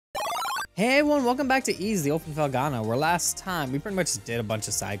Hey everyone, welcome back to Ease, the Open Felghana, where last time we pretty much did a bunch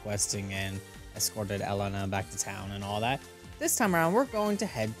of side questing and escorted Elena back to town and all that. This time around, we're going to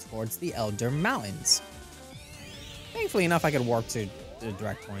head towards the Elder Mountains. Thankfully enough, I could warp to the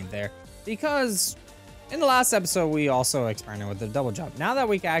direct point there, because in the last episode, we also experimented with the double jump. Now that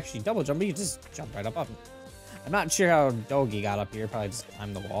we can actually double jump, we can just jump right up. I'm not sure how Dogi got up here, probably just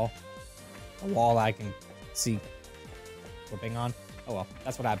climbed the wall. A wall I can see flipping on. Oh well,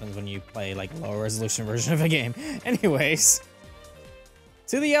 that's what happens when you play like a lower resolution version of a game. Anyways,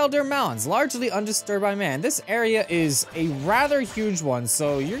 to the Elder Mountains, largely undisturbed by man. This area is a rather huge one,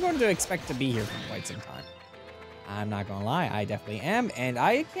 so you're going to expect to be here for quite some time. I'm not gonna lie, I definitely am, and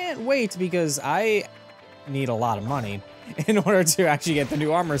I can't wait because I need a lot of money in order to actually get the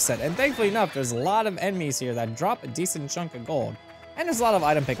new armor set. And thankfully enough, there's a lot of enemies here that drop a decent chunk of gold, and there's a lot of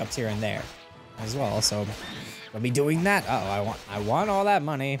item pickups here and there as well. So I'll be doing that. Uh-oh, I want all that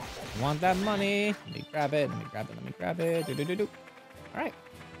money. I want that money. Let me grab it. Let me grab it. Let me grab it. Do. All right.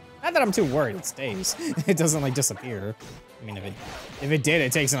 Not that I'm too worried. It stays. It doesn't like disappear. I mean, if it did,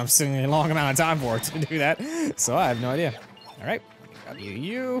 it takes an obscenely long amount of time for it to do that. So I have no idea. All right. Let me grab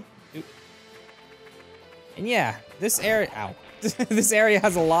you. And yeah, this area. Ow. This area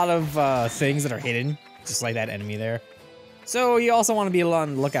has a lot of things that are hidden, just like that enemy there. So you also want to be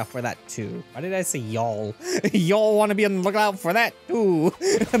on the lookout for that too. Why did I say y'all? Y'all want to be on the lookout for that too.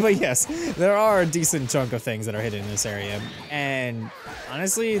 But yes, there are a decent chunk of things that are hidden in this area. And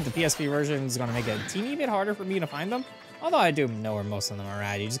honestly, the PSP version is going to make it a teeny bit harder for me to find them. Although I do know where most of them are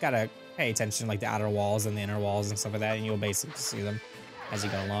at. You just got to pay attention like the outer walls and the inner walls and stuff like that. And you'll basically see them as you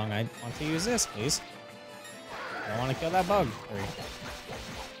go along. I want to use this, please. I want to kill that bug.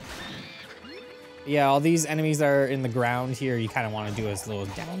 Yeah, all these enemies that are in the ground here, you kind of want to do a little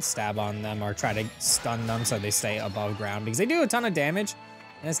down stab on them or try to stun them so they stay above ground because they do a ton of damage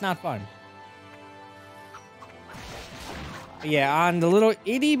and it's not fun. But yeah, on the little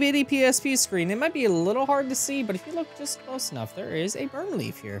itty bitty PSP screen, it might be a little hard to see, but if you look just close enough, there is a burn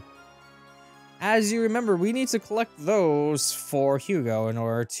leaf here. As you remember, we need to collect those for Hugo in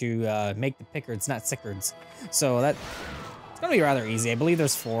order to make the Pickards, not Sickards. So that... it's gonna be rather easy. I believe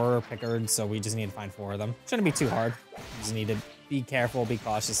there's 4 Pickards, so we just need to find 4 of them. Shouldn't be too hard. You just need to be careful, be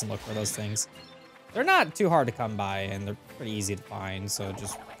cautious, and look for those things. They're not too hard to come by, and they're pretty easy to find, so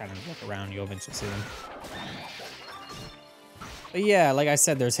just kind of look around, you'll eventually see them. But yeah, like I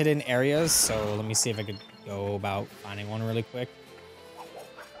said, there's hidden areas, so let me see if I could go about finding one really quick.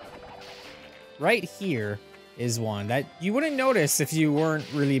 Right here is one that you wouldn't notice if you weren't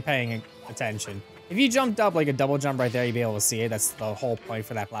really paying attention. If you jumped up like a double jump right there, you'd be able to see it. That's the whole point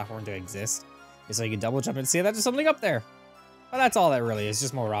for that platform to exist. Is so you can double jump and see that there's something up there. But that's all that really is,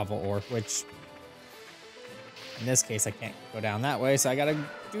 just more lava ore, which in this case I can't go down that way, so I gotta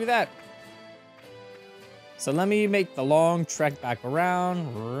do that. So let me make the long trek back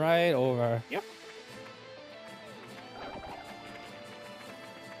around, right over. Yep.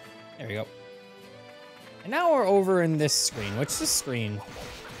 There we go. And now we're over in this screen. Which this screen?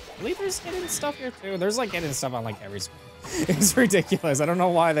 I believe there's hidden stuff here too. There's like hidden stuff on like every screen. It's ridiculous. I don't know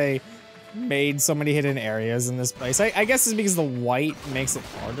why they made so many hidden areas in this place. I guess it's because the white makes it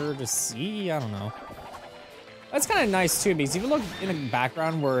harder to see. I don't know. That's kind of nice too, because if you look in the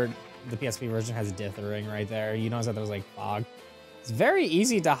background where the PSP version has dithering right there, you notice that there's like fog. It's very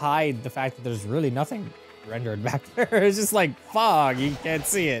easy to hide the fact that there's really nothing rendered back there. It's just like fog. You can't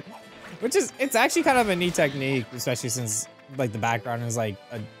see it. Which is, it's actually kind of a neat technique, especially since like the background is like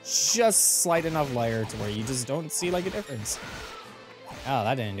a just slight enough layer to where you just don't see like a difference. Oh,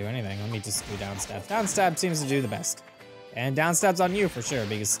 that didn't do anything. Let me just do down stab. Down stab seems to do the best. And down stab's on you for sure,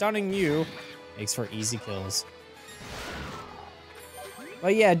 because stunning you makes for easy kills.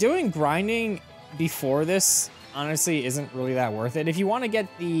 But yeah, doing grinding before this honestly isn't really that worth it. If you want to get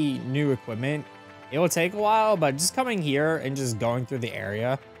the new equipment, it will take a while, but just coming here and just going through the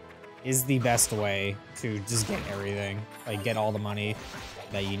area is the best way to just get everything. Like, get all the money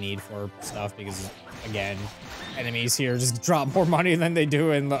that you need for stuff, because, again, enemies here just drop more money than they do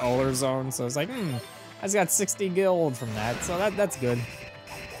in the Uller Zone, so it's like, I just got 60 gold from that, so that's good.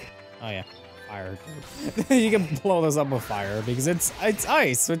 Oh, yeah. Fire. You can blow those up with fire, because it's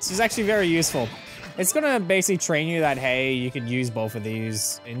ice, which is actually very useful. It's gonna basically train you that, hey, you can use both of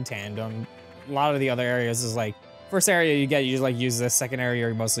these in tandem. A lot of the other areas is like, first area you get, you just like use this. Second area,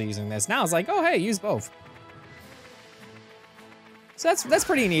 you're mostly using this. Now it's like, oh, hey, use both. So that's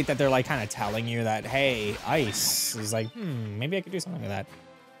pretty neat that they're like kind of telling you that, hey, ice is like, maybe I could do something with that.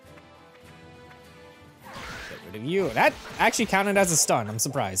 Get rid of you. That actually counted as a stun. I'm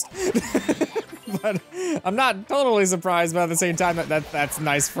surprised. But I'm not totally surprised, but at the same time, that's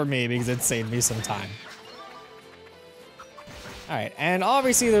nice for me because it saved me some time. All right, and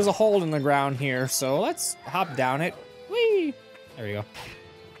obviously there's a hole in the ground here, so let's hop down it. Whee! There we go.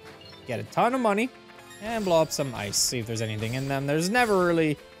 Get a ton of money and blow up some ice. See if there's anything in them. There's never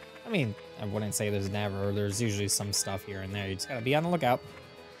really, I mean, I wouldn't say there's never. There's usually some stuff here and there. You just gotta be on the lookout.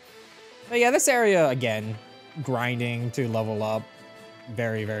 But yeah, this area, again, grinding to level up,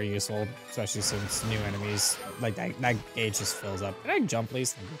 very, very useful, especially since new enemies, like that gauge just fills up. Can I jump,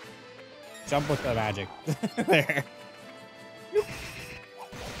 please? Thank you. Jump with the magic. There.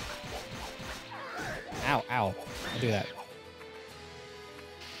 Ow, ow. I'll do that.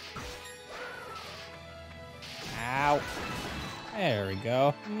 Ow. There we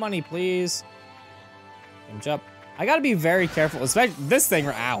go. Money, please. Jump. I gotta be very careful, especially this thing,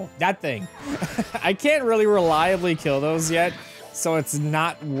 or ow, that thing. I can't really reliably kill those yet, so it's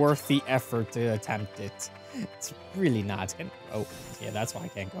not worth the effort to attempt it. It's really not. Oh, yeah, that's why I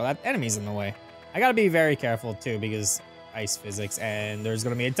can't go. That enemy's in the way. I gotta be very careful too, because ice physics, and there's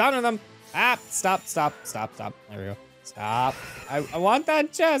gonna be a ton of them. Ah, stop, stop, stop, stop. There we go. Stop. I want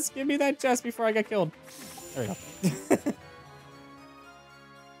that chest. Give me that chest before I get killed. There we go.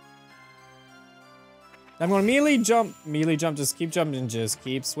 I'm going to melee jump, just keep jumping, just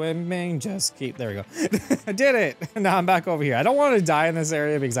keep swimming, just keep, there we go. I did it. Now I'm back over here. I don't want to die in this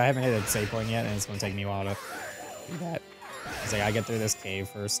area because I haven't hit a save point yet, and it's going to take me a while to do that. I gotta get through this cave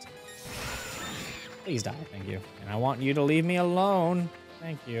first. Please die, thank you. And I want you to leave me alone.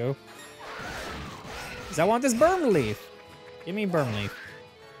 Thank you. Because I want this burn leaf. Give me burn leaf.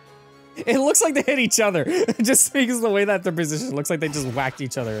 It looks like they hit each other. Just because of the way that they're positioned, it looks like they just whacked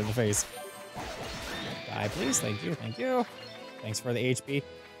each other in the face. Die, please. Thank you. Thank you. Thanks for the HP.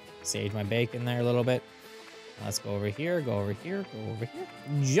 Sage my bacon there a little bit. Let's go over here. Go over here. Go over here.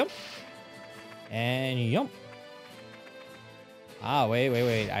 Jump. And jump. Ah,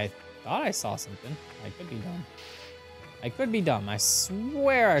 wait. I thought I saw something. I could be dumb. I could be dumb. I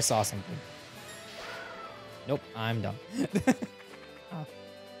swear I saw something. Nope, I'm dumb. Oh.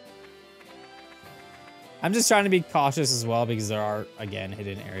 I'm just trying to be cautious as well because there are, again,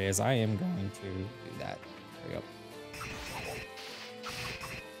 hidden areas. I am going to do that. There we go.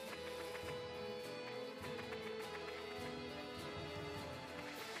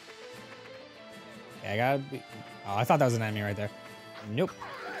 Okay, I gotta be... Oh, I thought that was an enemy right there. Nope.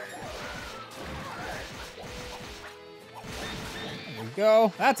 There we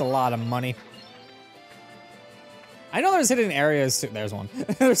go. That's a lot of money. I know there's hidden areas too. There's one.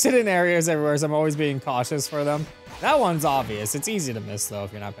 There's hidden areas everywhere, so I'm always being cautious for them. That one's obvious. It's easy to miss, though,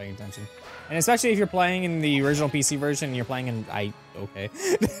 if you're not paying attention. And especially if you're playing in the original PC version, and you're playing in... Okay.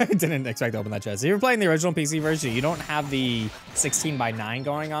 I didn't expect to open that chest. If you're playing the original PC version, you don't have the 16:9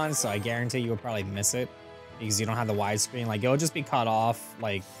 going on, so I guarantee you would probably miss it. Because you don't have the widescreen. Like, it'll just be cut off,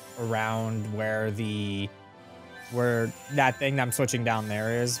 like, around where the... Where that thing that I'm switching down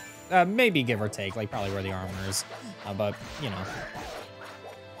there is. Maybe give or take, like probably where the armor is, but you know,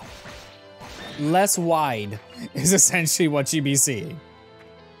 less wide is essentially what you be seeing.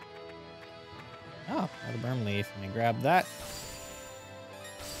 Oh, another burn leaf. Let me grab that.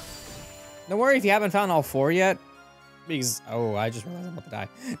 Don't worry if you haven't found all 4 yet, because oh, I just realized I'm about to die.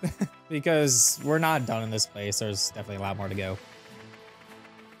 Because we're not done in this place. There's definitely a lot more to go.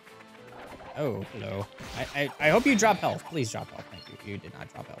 Oh, hello. I hope you drop health. Please drop health. Thank you. You did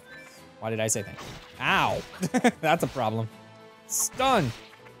not drop health. Why did I say thank you? Ow! That's a problem. Stun!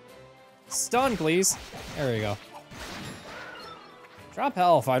 Stun, please. There we go. Drop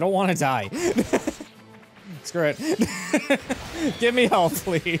health. I don't want to die. Screw it. Give me health,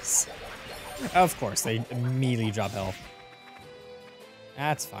 please. Of course, they immediately drop health.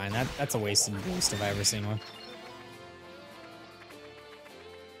 That's fine. That's a wasted boost if I ever seen one.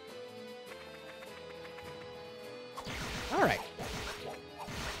 All right.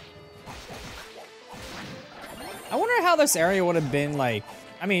 I wonder how this area would have been like,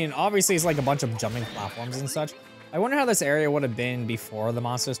 I mean, obviously it's like a bunch of jumping platforms and such. I wonder how this area would have been before the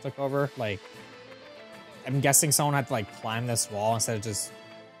monsters took over. Like, I'm guessing someone had to like climb this wall instead of just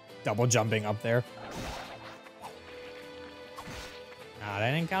double jumping up there. Ah,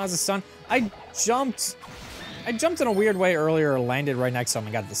 that didn't count as a stun. I jumped in a weird way earlier, landed right next to him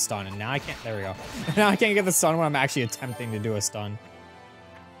and got the stun, and now I can't, there we go. Now I can't get the stun when I'm actually attempting to do a stun.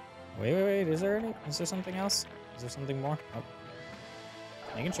 Wait, is there something else? Is there something more? Oh.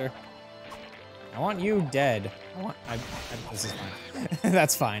 Making sure. I want you dead. This is fine.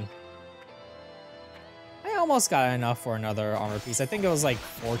 That's fine. I almost got enough for another armor piece. I think it was like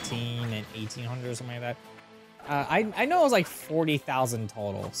 14 and 1800 or something like that. I know it was like 40,000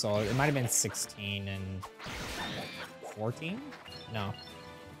 total, so it might have been 16 and 14? No.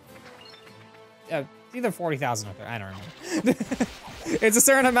 Either 40,000 or 30, I don't remember. It's a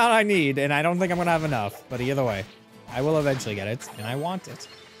certain amount I need, and I don't think I'm gonna have enough, but either way, I will eventually get it, and I want it.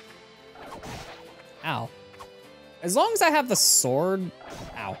 Ow. As long as I have the sword,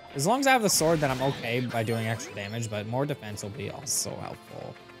 ow. As long as I have the sword, then I'm okay by doing extra damage, but more defense will be also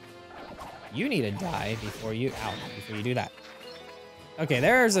helpful. You need to die before you do that. Okay,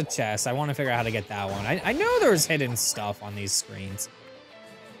 there's a chest. I want to figure out how to get that one. I know there's hidden stuff on these screens.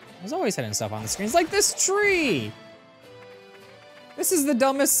 There's always hidden stuff on the screens, like this tree. This is the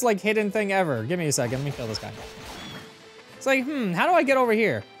dumbest, like, hidden thing ever. Give me a second, let me kill this guy. It's like, how do I get over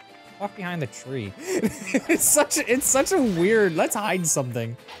here? Walk behind the tree. It's such a weird, let's hide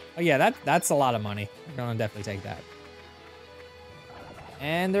something. Oh yeah, that's a lot of money. I'm gonna definitely take that.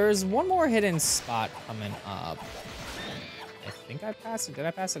 And there's one more hidden spot coming up. I think I passed it. Did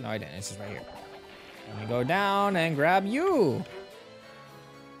I pass it? No, I didn't. It's just right here. Let me go down and grab you.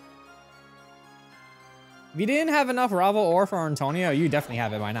 If you didn't have enough Ravo ore for Antonio, you definitely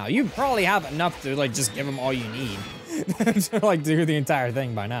have it by now. You probably have enough to, like, just give him all you need to, like, do the entire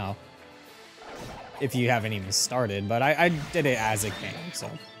thing by now. If you haven't even started, but I did it as it came, so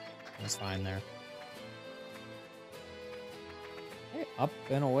it was fine there. Okay, up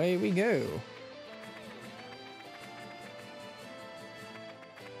and away we go.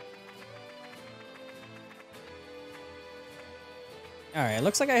 All right,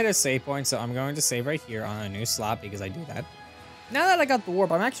 looks like I hit a save point, so I'm going to save right here on a new slot because I do that. Now that I got the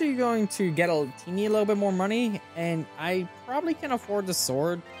warp, I'm actually going to get a little bit more money, and I probably can afford the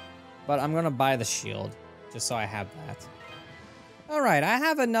sword, but I'm gonna buy the shield just so I have that. All right, I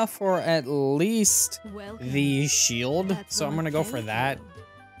have enough for at least the shield, so I'm gonna go for that.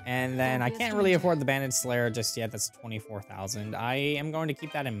 And then I can't really afford the Bandit Slayer just yet. That's 24,000. I am going to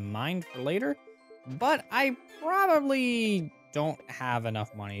keep that in mind for later, but I probably don't have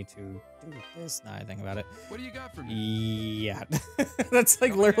enough money to do this now I think about it. What do you got for me? Yeah, that's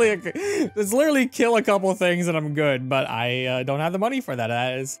like literally kill a couple things and I'm good, but I don't have the money for that.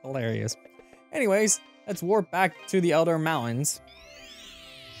 That is hilarious. Anyways, let's warp back to the Elder Mountains.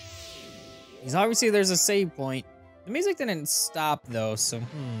 Because obviously there's a save point. The music didn't stop though, so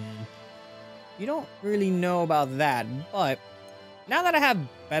you don't really know about that, but now that I have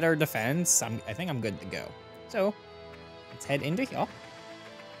better defense, I think I'm good to go. So let's head into here.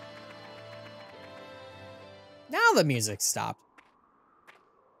 Now the music stopped.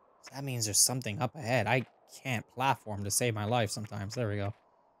 So that means there's something up ahead. I can't platform to save my life sometimes. There we go.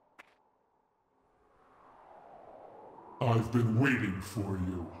 I've been waiting for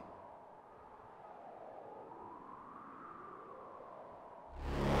you.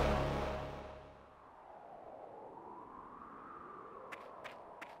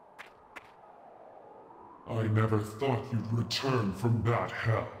 I never thought you'd return from that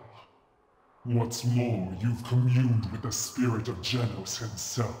hell. What's more, you've communed with the spirit of Genos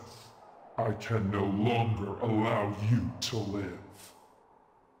himself. I can no longer allow you to live.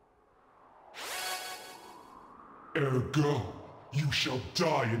 Ergo, you shall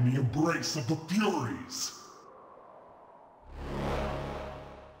die in the embrace of the Furies!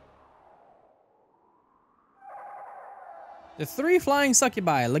 The three flying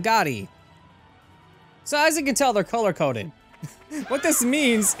succubi, Legati. So as you can tell, they're color-coded. What this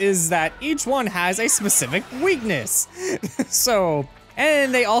means is that each one has a specific weakness.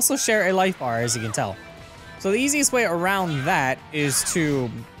 And they also share a life bar, as you can tell. So the easiest way around that is to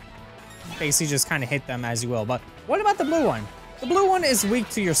basically just kind of hit them as you will. But what about the blue one? The blue one is weak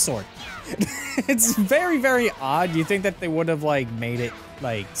to your sword. It's very, very odd. You think that they would have like made it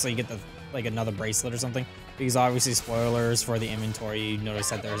like so you get the like another bracelet or something? Because obviously spoilers for the inventory. You notice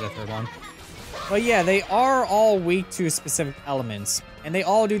that there's a third one. But yeah, they are all weak to specific elements, and they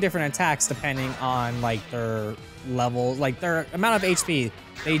all do different attacks depending on like their level, like their amount of HP.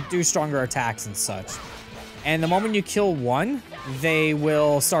 They do stronger attacks and such. And the moment you kill one, they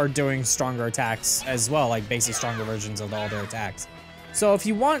will start doing stronger attacks as well, like basically stronger versions of all their attacks. So if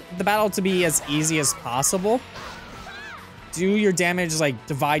you want the battle to be as easy as possible, do your damage, like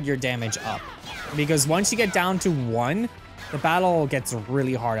divide your damage up. Because once you get down to one, the battle gets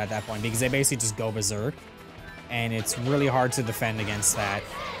really hard at that point because they basically just go berserk, and it's really hard to defend against that.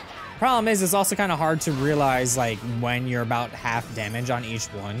 Problem is, it's also kind of hard to realize like when you're about half damage on each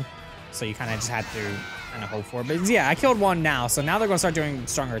one, so you kind of just have to kind of hope for it. But yeah, I killed one now, so now they're going to start doing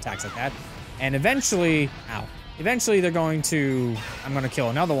stronger attacks like that, and eventually, eventually they're going to, I'm going to kill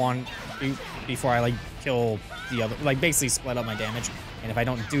another one before I like kill the other, like basically split up my damage, and if I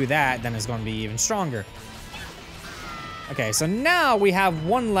don't do that, then it's going to be even stronger. Okay, so now we have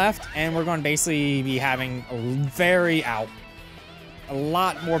one left, and we're going to basically be having a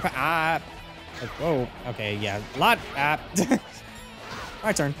lot more. Whoa. Okay, yeah, a lot.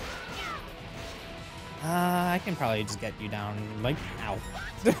 My turn. I can probably just get you down, like, ow.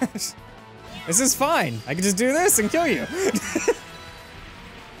 This is fine. I can just do this and kill you.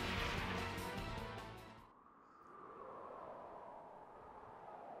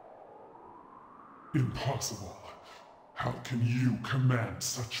 Impossible. How can you command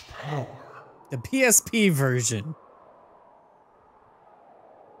such power? The PSP version.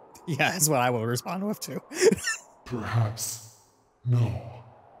 Yeah, that's what I will respond with too. Perhaps. No.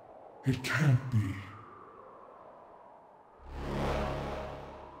 It can't be.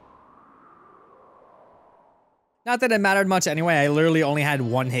 Not that it mattered much anyway. I literally only had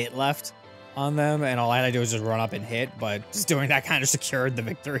one hit left on them, and all I had to do was just run up and hit, but just doing that kind of secured the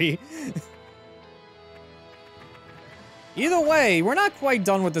victory. Either way, we're not quite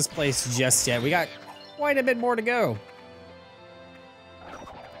done with this place just yet. We got quite a bit more to go.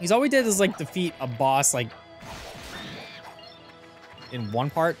 Because all we did is, like, defeat a boss, like, in one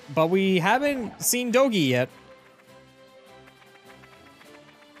part, but we haven't seen Dogi yet.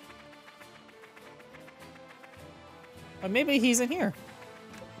 But maybe he's in here.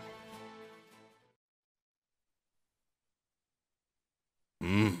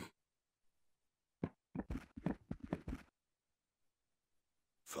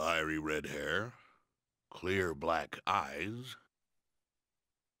 Fiery red hair, clear black eyes.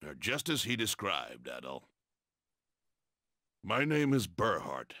 They're just as he described, Adol. My name is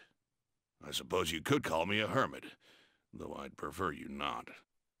Burhart. I suppose you could call me a hermit, though I'd prefer you not.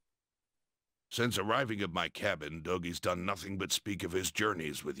 Since arriving at my cabin, Dogi's done nothing but speak of his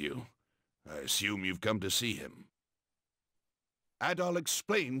journeys with you. I assume you've come to see him. Adol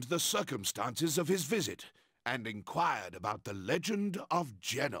explained the circumstances of his visit and inquired about the legend of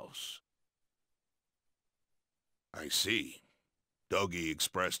Genos. I see. Dogi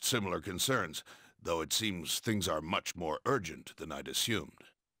expressed similar concerns, though it seems things are much more urgent than I'd assumed.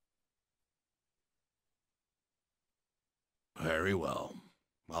 Very well.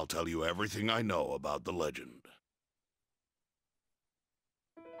 I'll tell you everything I know about the legend.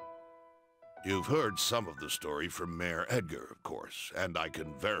 You've heard some of the story from Mayor Edgar, of course, and I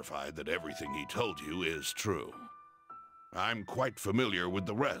can verify that everything he told you is true. I'm quite familiar with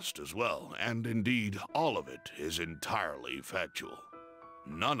the rest as well, and indeed all of it is entirely factual.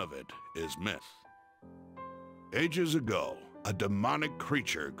 None of it is myth. Ages ago, a demonic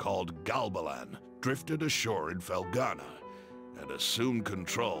creature called Galbalan drifted ashore in Felghana and assumed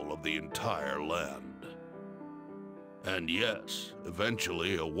control of the entire land. And yes,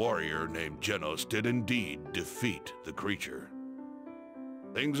 eventually a warrior named Genos did indeed defeat the creature.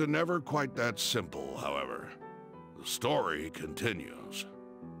 Things are never quite that simple, however. The story continues.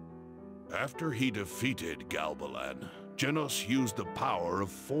 After he defeated Galbalan, Genos used the power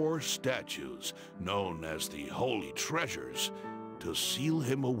of 4 statues, known as the Holy Treasures, to seal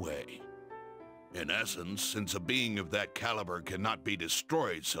him away. In essence, since a being of that caliber cannot be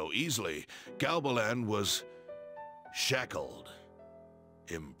destroyed so easily, Galbalan was shackled,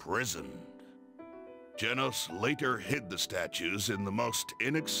 imprisoned. Genos later hid the statues in the most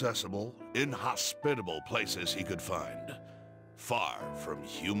inaccessible, inhospitable places he could find, far from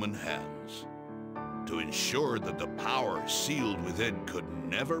human hands. To ensure that the power sealed within could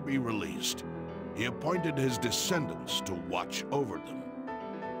never be released, he appointed his descendants to watch over them.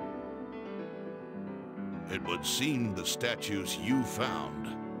 It would seem the statues you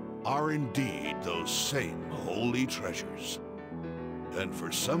found are indeed those same holy treasures. And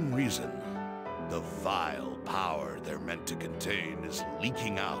for some reason, the vile power they're meant to contain is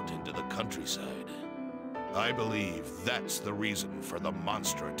leaking out into the countryside. I believe that's the reason for the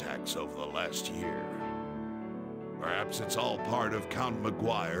monster attacks over the last year. Perhaps it's all part of Count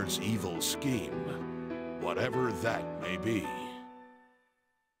Maguire's evil scheme, whatever that may be.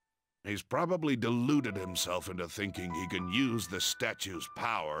 He's probably deluded himself into thinking he can use the statue's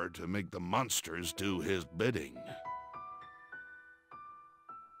power to make the monsters do his bidding.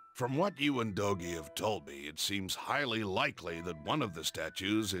 From what you and Dogi have told me, it seems highly likely that one of the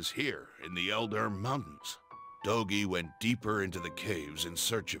statues is here in the Elder Mountains. Dogi went deeper into the caves in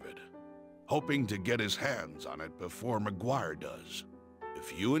search of it, hoping to get his hands on it before Maguire does.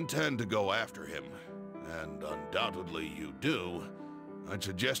 If you intend to go after him, and undoubtedly you do, I'd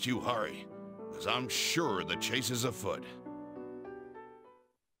suggest you hurry, as I'm sure the chase is afoot.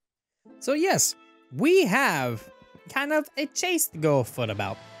 So yes, we have kind of a chase to go afoot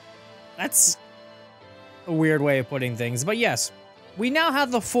about. That's a weird way of putting things, but yes, we now have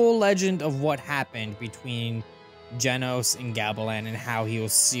the full legend of what happened between Genos and Gavilan and how he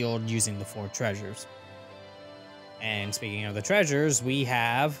was sealed using the 4 treasures. And speaking of the treasures, we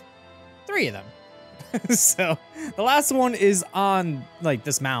have 3 of them. So the last one is on like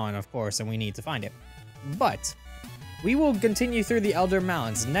this mountain, of course, and we need to find it. But we will continue through the Elder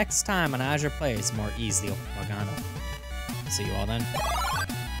Mountains next time on Azure Plays more easily Felghana. See you all then.